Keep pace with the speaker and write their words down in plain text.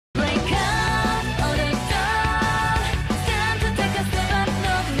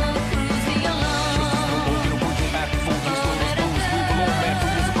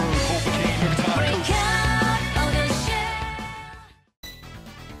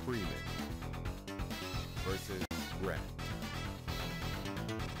Freeman versus Brett.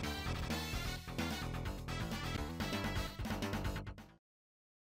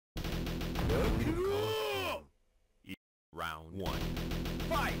 Round 1.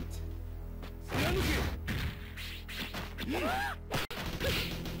 Fight!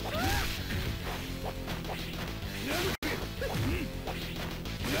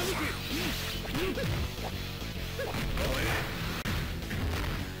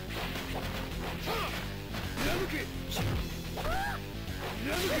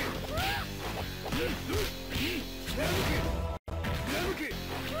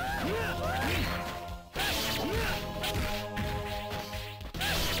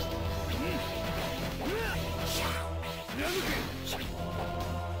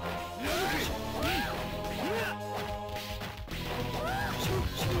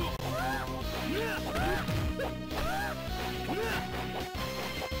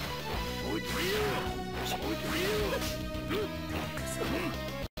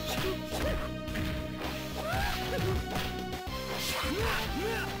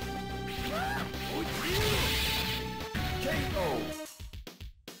 KO.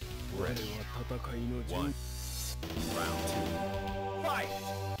 Ready. 1. Round 2. Fight!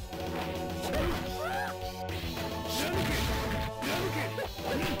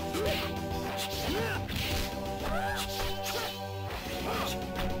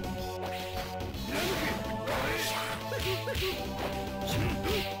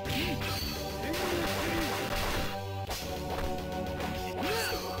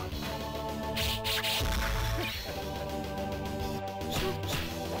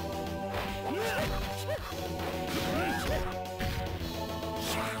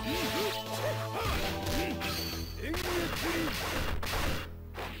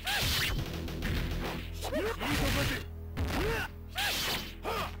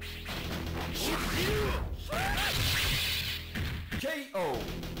 KO.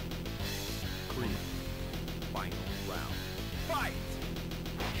 3. Final round. Fight!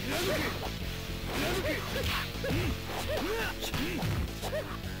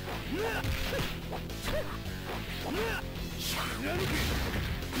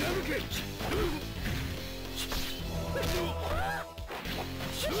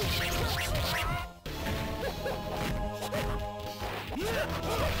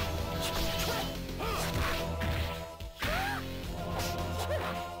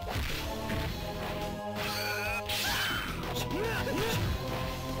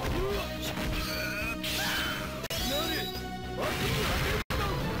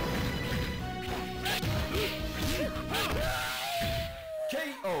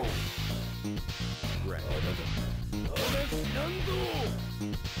 KO. Red.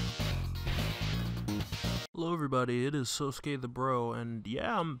 Hello everybody, it is Sosuke the Bro, and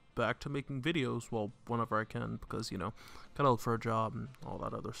yeah, I'm back to making videos, well, whenever I can, because, you know, gotta look for a job and all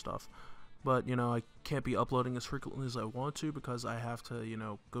that other stuff. But, you know, I can't be uploading as frequently as I want to, because I have to, you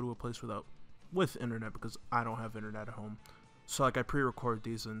know, go to a place with internet, because I don't have internet at home. So, like, I pre-record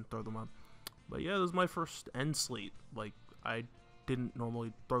these and throw them up. But yeah, this is my first end slate. Like, I didn't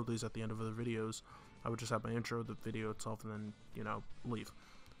normally throw these at the end of the videos. I would just have my intro, the video itself, and then, you know, leave.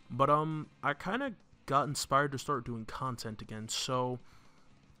 But, I kind of got inspired to start doing content again, so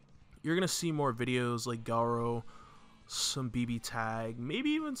you're gonna see more videos like Garou, some BB tag, maybe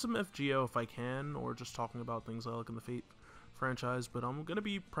even some FGO if I can, or just talking about things I like in the Fate franchise. But I'm gonna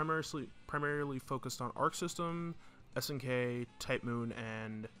be primarily focused on Arc System, SNK, Type Moon,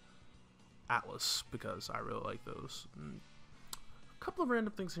 and Atlas, because I really like those. And a couple of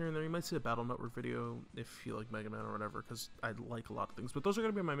random things here and there. You might see a Battle Network video if you like Mega Man or whatever, because I like a lot of things. But those are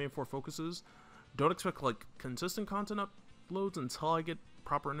gonna be my main 4 focuses. Don't expect like consistent content uploads until I get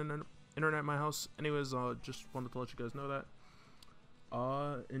proper internet in my house. Anyways, just wanted to let you guys know that.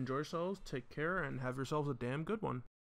 Enjoy yourselves, take care, and have yourselves a damn good one.